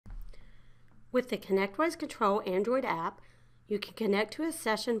With the ConnectWise Control Android app, you can connect to a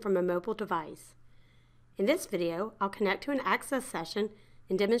session from a mobile device. In this video, I'll connect to an access session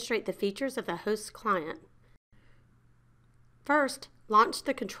and demonstrate the features of the host client. First, launch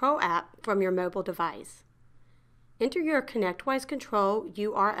the Control app from your mobile device. Enter your ConnectWise Control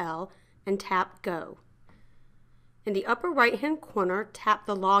URL and tap Go. In the upper right-hand corner, tap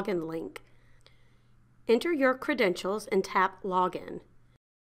the Login link. Enter your credentials and tap Login.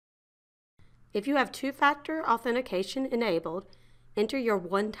 If you have two-factor authentication enabled, enter your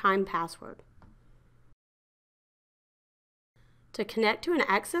one-time password. To connect to an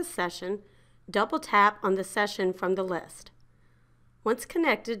access session, double-tap on the session from the list. Once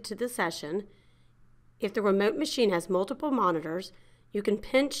connected to the session, if the remote machine has multiple monitors, you can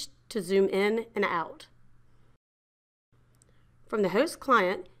pinch to zoom in and out. From the host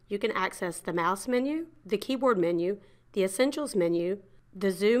client, you can access the mouse menu, the keyboard menu, the essentials menu,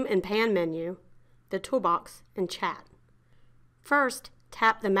 the zoom and pan menu, the toolbox, and chat. First,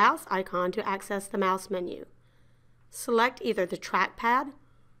 tap the mouse icon to access the mouse menu. Select either the trackpad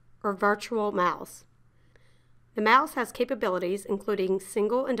or virtual mouse. The mouse has capabilities including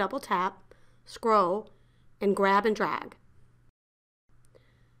single and double tap, scroll, and grab and drag.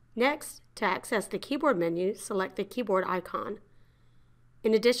 Next, to access the keyboard menu, select the keyboard icon.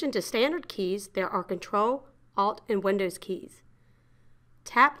 In addition to standard keys, there are Control, Alt, and Windows keys.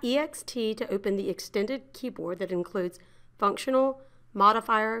 Tap EXT to open the extended keyboard that includes functional,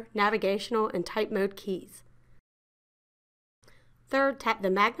 modifier, navigational, and type mode keys. Third, tap the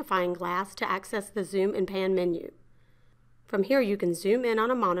magnifying glass to access the zoom and pan menu. From here, you can zoom in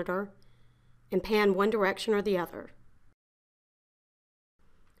on a monitor and pan one direction or the other.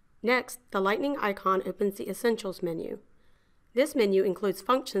 Next, the lightning icon opens the Essentials menu. This menu includes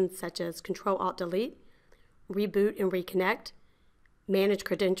functions such as Control-Alt-Delete, reboot and reconnect, manage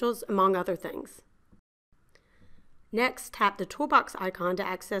credentials, among other things. Next, tap the toolbox icon to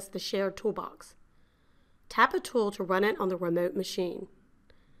access the shared toolbox. Tap a tool to run it on the remote machine.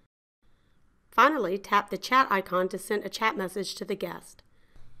 Finally, tap the chat icon to send a chat message to the guest.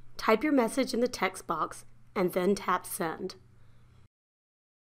 Type your message in the text box and then tap Send.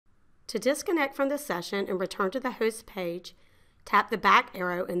 To disconnect from the session and return to the host page, tap the back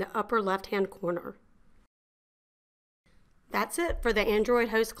arrow in the upper left-hand corner. That's it for the Android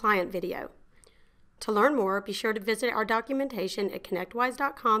host client video. To learn more, be sure to visit our documentation at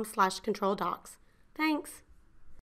connectwise.com/controldocs. Thanks.